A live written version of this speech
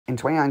In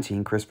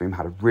 2019, Chris Froome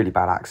had a really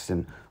bad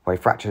accident where he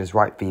fractured his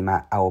right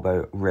femur,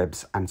 elbow,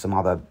 ribs, and some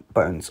other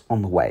bones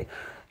on the way.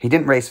 He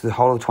didn't race for the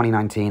whole of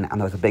 2019, and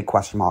there was a big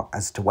question mark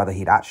as to whether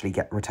he'd actually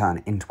get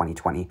return in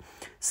 2020.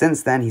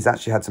 Since then, he's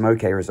actually had some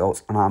okay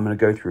results, and I'm going to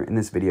go through in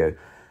this video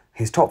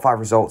his top 5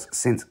 results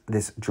since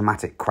this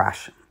dramatic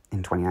crash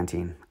in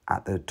 2019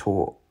 at the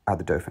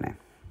Dauphiné.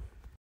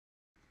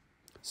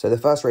 So the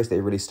first race that he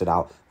really stood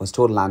out was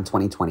Tour de l'Ain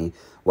 2020,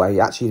 where he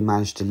actually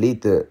managed to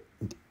lead the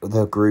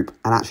group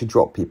and actually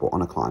drop people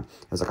on a climb.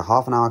 It was like a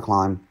half an hour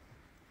climb.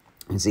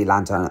 You can see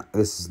Lantern,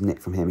 this is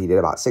Nick from him, he did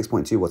about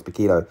 6.2 watts per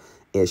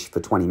kilo-ish for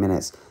 20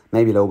 minutes,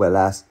 maybe a little bit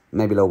less,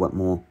 maybe a little bit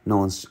more, no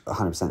one's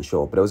 100%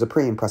 sure, but it was a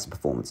pretty impressive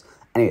performance.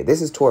 Anyway,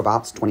 this is Tour of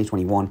Alps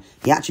 2021,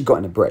 he actually got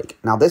in a break.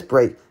 Now this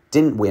break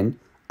didn't win,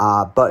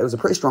 but it was a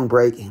pretty strong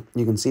break.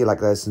 You can see like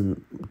there's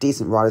some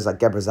decent riders like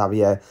Gebre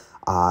Xavier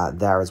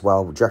there as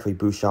well, Jeffrey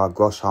Bouchard,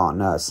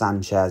 Grosshartner,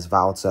 Sanchez,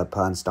 Walter,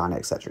 Pernstein,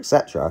 etc.,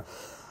 etc.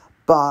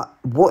 But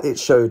what it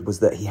showed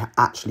was that he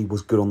actually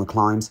was good on the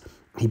climbs.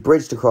 He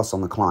bridged across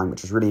on the climb,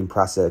 which was really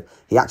impressive.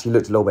 He actually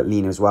looked a little bit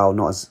leaner as well,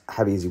 not as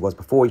heavy as he was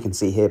before. You can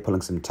see here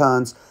pulling some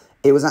turns.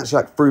 It was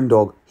actually like Froome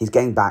Dog. He's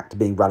getting back to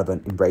being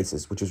relevant in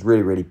races, which was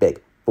really, really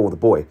big for the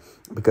boy,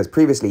 because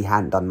previously he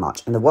hadn't done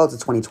much. In the Worlds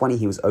of 2020,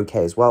 he was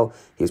okay as well.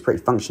 He was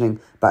pretty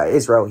functioning, but at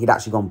Israel, he'd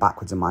actually gone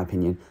backwards in my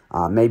opinion,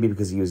 maybe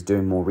because he was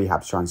doing more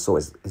rehab to try and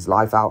sort his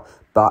life out,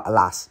 but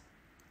alas,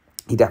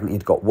 he definitely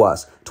had got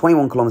worse.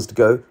 21 kilometers to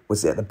go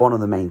was at the bottom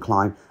of the main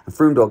climb, and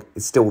Froome Dog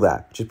is still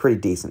there, which is pretty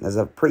decent. There's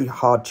a pretty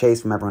hard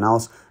chase from everyone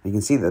else, and you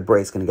can see that the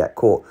break's going to get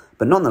caught,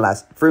 but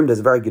nonetheless, Froome does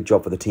a very good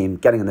job for the team,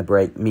 getting in the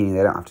break, meaning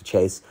they don't have to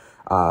chase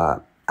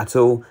at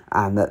all,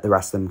 and that the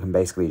rest of them can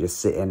basically just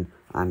sit in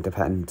and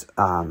depend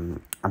and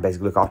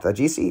basically look after their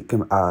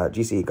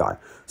GC guy.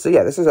 So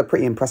yeah, this is a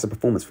pretty impressive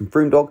performance from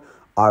Froome Dog.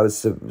 I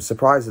was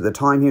surprised at the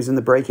time he was in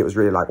the break. It was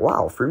really like,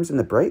 wow, Froome's in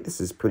the break?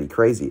 This is pretty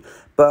crazy.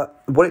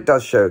 But what it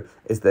does show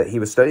is that he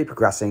was slowly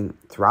progressing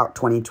throughout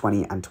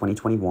 2020 and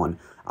 2021.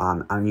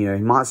 And, you know,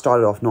 he might have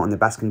started off not in the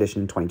best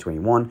condition in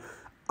 2021.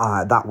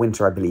 That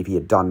winter, I believe he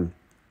had done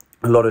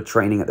a lot of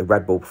training at the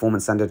Red Bull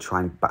Performance Center to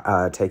try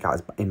and take out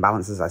his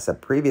imbalances, as I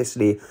said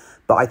previously.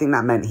 But I think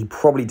that meant he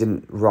probably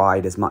didn't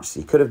ride as much as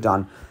he could have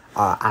done.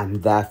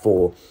 And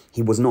therefore,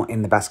 he was not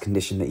in the best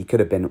condition that he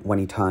could have been when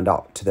he turned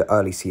up to the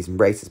early season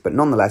races. But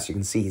nonetheless, you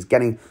can see he's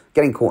getting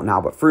caught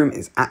now. But Froome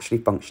is actually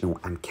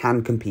functional and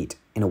can compete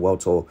in a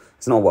World Tour.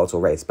 It's not a World Tour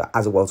race, but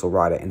as a World Tour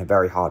rider in a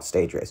very hard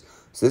stage race.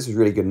 So this is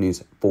really good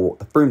news for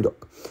the Froome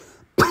Dog.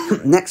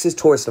 Next is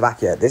Tour of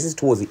Slovakia. This is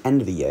towards the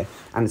end of the year,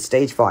 and it's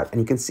stage 5.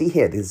 And you can see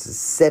here, there's a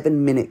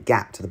 7-minute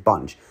gap to the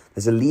bunch.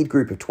 There's a lead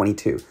group of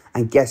 22.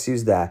 And guess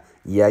who's there?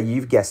 Yeah,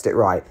 you've guessed it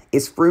right.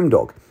 It's Froome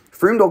Dog.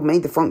 Froome Dog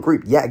made the front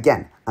group yet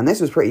again. And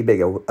this was pretty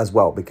big as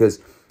well,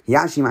 because he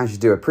actually managed to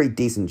do a pretty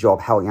decent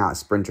job helping out a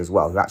sprinter as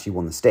well, who actually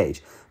won the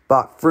stage.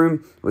 But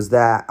Froome was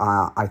there,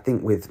 I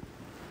think, with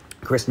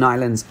Chris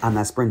Nylands and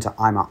their sprinter,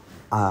 Ima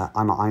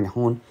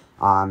Einhorn.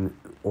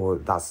 Or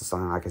that's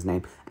something like his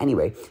name.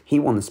 Anyway, he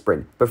won the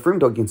sprint. But Froome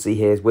Dog, you can see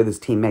here, is with his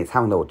teammates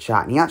having a little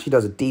chat. And he actually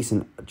does a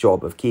decent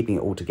job of keeping it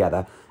all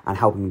together and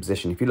helping him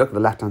position. If you look at the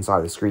left-hand side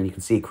of the screen, you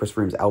can see Chris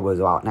Froome's elbows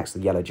are out next to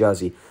the yellow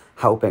jersey,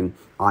 helping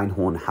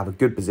Einhorn have a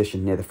good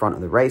position near the front of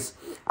the race.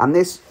 And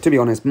this, to be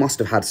honest, must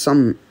have had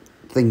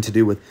something to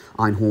do with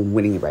Einhorn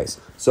winning the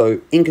race.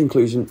 So, in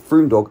conclusion,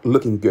 Froome Dog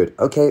looking good.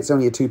 Okay, it's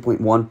only a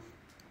 2.1,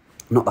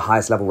 not the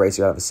highest level race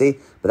you'll ever see,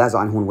 but that's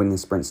Einhorn winning the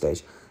sprint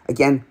stage.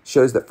 Again,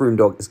 shows that Froome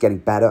Dog is getting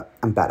better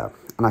and better.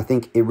 And I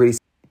think it really...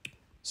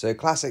 So,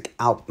 classic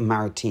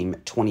Alpes-Maritimes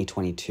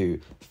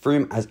 2022.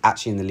 Froome is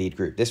actually in the lead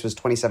group. This was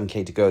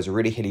 27k to go. It was a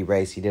really hilly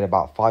race. He did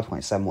about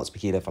 5.7 watts per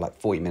kilo for like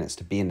 40 minutes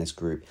to be in this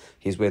group.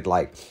 He's with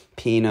like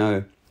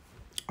Pino,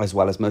 as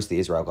well as most of the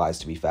Israel guys,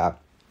 to be fair,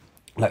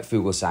 like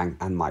Fuglsang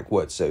and Mike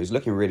Woods. So, he was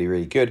looking really,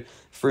 really good.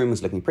 Froome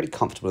was looking pretty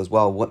comfortable as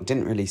well. What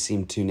didn't really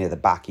seem too near the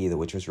back either,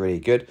 which was really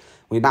good.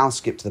 We now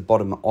skip to the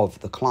bottom of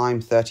the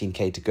climb,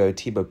 13k to go.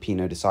 Thibaut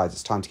Pinot decides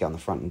it's time to get on the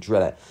front and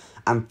drill it.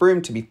 And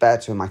Froome, to be fair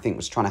to him, I think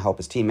was trying to help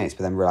his teammates,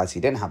 but then realised he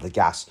didn't have the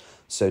gas,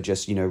 so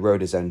just, you know,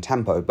 rode his own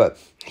tempo. But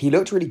he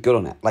looked really good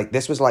on it. Like,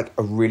 this was like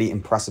a really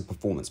impressive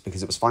performance,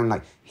 because it was fine,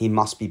 like, he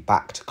must be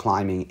back to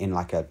climbing in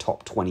like a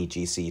top 20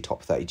 GC,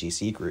 top 30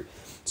 GC group.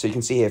 So you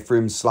can see here,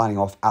 Froome's sliding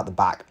off at the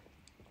back.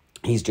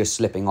 He's just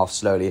slipping off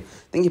slowly.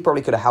 I think he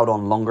probably could have held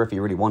on longer if he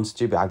really wanted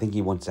to, but I think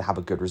he wanted to have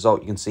a good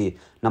result. You can see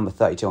number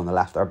 32 on the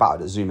left. They're about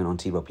to zoom in on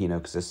Thibaut Pinot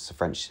because this is a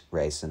French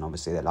race, and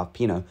obviously they love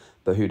Pinot,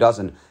 but who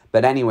doesn't?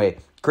 But anyway,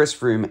 Chris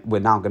Froome, we're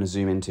now going to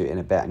zoom into in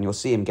a bit, and you'll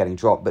see him getting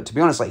dropped. But to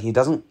be honest, like, he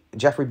doesn't...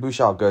 Jeffrey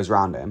Bouchard goes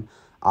around him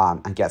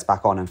and gets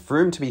back on. And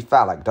Froome, to be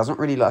fair, like, doesn't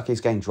really look like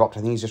he's getting dropped.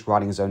 I think he's just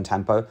riding his own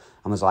tempo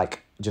and was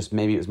like, just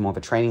maybe it was more of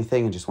a training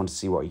thing and just wanted to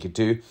see what he could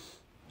do.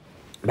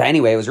 But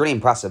anyway, it was really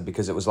impressive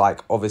because it was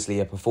like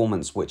obviously a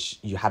performance which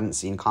you hadn't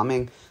seen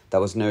coming. There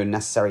was no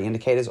necessary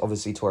indicators.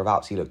 Obviously, Tour of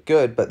Alps, he looked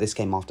good, but this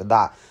came after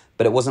that.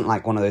 But it wasn't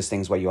like one of those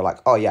things where you're like,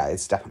 oh yeah,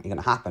 it's definitely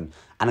going to happen.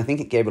 And I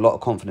think it gave a lot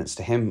of confidence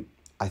to him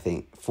I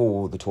think,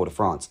 for the Tour de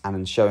France, and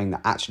in showing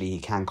that actually he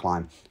can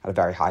climb at a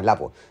very high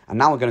level. And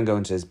now we're going to go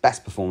into his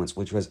best performance,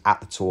 which was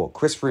at the Tour.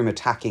 Chris Froome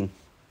attacking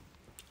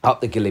up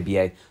the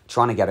Galibier,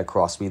 trying to get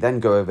across. We then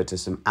go over to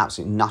some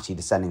absolute nutty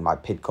descending by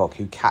Pidcock,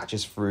 who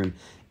catches Froome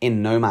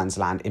in no man's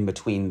land in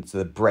between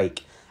the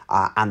break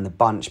and the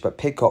bunch. But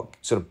Pidcock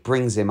sort of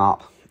brings him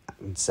up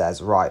and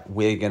says, right,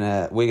 we're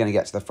gonna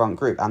get to the front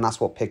group. And that's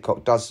what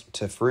Pidcock does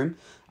to Froome.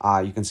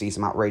 You can see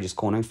some outrageous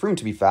cornering. Froome,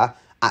 to be fair,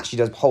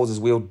 actually holds his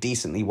wheel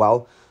decently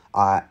well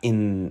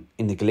in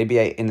the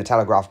Galibier. In the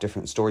Telegraph,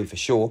 different story for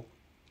sure.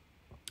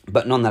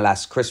 But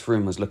nonetheless, Chris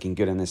Froome was looking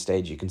good in this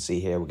stage. You can see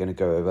here, we're going to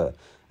go over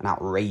an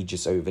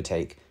outrageous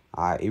overtake.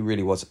 It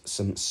really was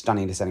some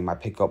stunning descending by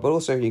Pidcock. But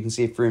also, you can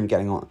see Froome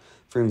getting on.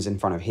 Froome's in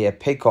front of here.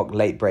 Pidcock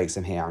late breaks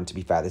him here. And to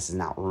be fair, this is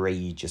an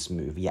outrageous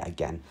move yet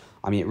again.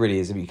 I mean, it really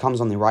is. If he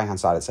comes on the right-hand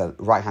side, it's a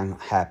right-hand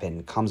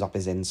hairpin, comes up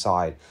his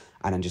inside,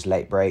 and then just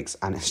late breaks.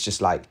 And it's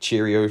just like,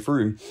 cheerio,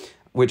 Froome,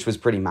 which was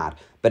pretty mad.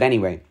 But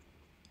anyway,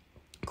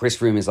 Chris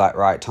Froome is like,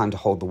 right, time to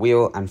hold the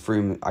wheel. And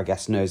Froome, I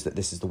guess, knows that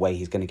this is the way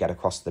he's going to get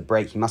across the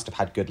break. He must have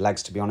had good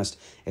legs, to be honest.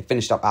 It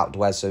finished up Alpe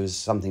d'Huez, so it was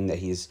something that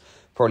he's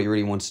probably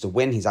really wanted to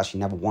win. He's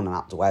actually never won an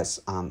Alpe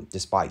d'Huez,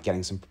 despite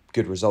getting some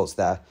good results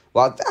there.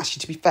 Well,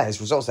 actually, to be fair,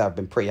 his results there have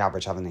been pretty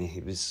average, haven't they?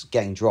 He was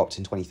getting dropped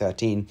in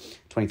 2013.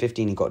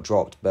 2015, he got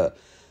dropped, but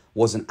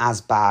wasn't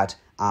as bad.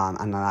 And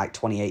then like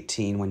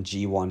 2018, when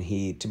G won,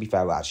 he, to be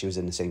fair, well, actually was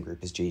in the same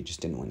group as G, just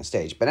didn't win the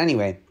stage. But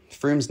anyway,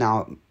 Froome's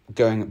now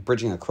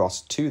bridging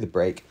across to the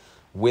break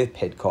with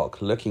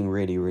Pidcock, looking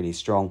really, really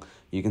strong.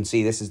 You can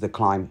see this is the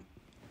climb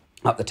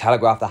up the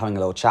Telegraph. They're having a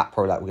little chat,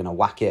 probably like, we're going to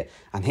whack it.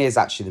 And here's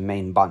actually the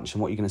main bunch.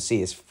 And what you're going to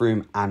see is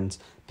Froome and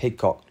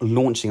Pidcock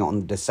launching it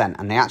on the descent.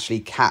 And they actually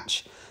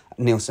catch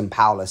Nielsen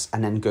Paulus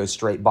and then go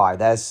straight by.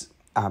 There's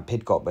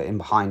Pidcock, but in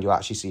behind you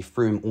actually see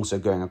Froome also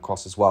going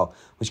across as well,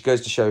 which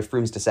goes to show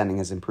Froome's descending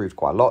has improved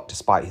quite a lot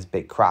despite his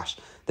big crash.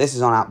 This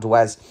is on Alpe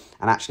d'Huez,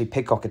 and actually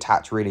Pidcock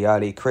attacked really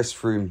early. Chris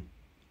Froome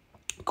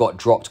got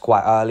dropped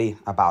quite early,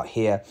 about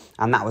here,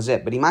 and that was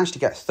it. But he managed to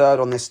get third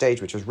on this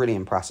stage, which was really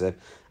impressive.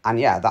 And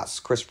yeah,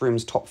 that's Chris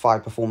Froome's top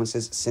 5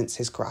 performances since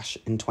his crash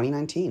in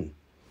 2019.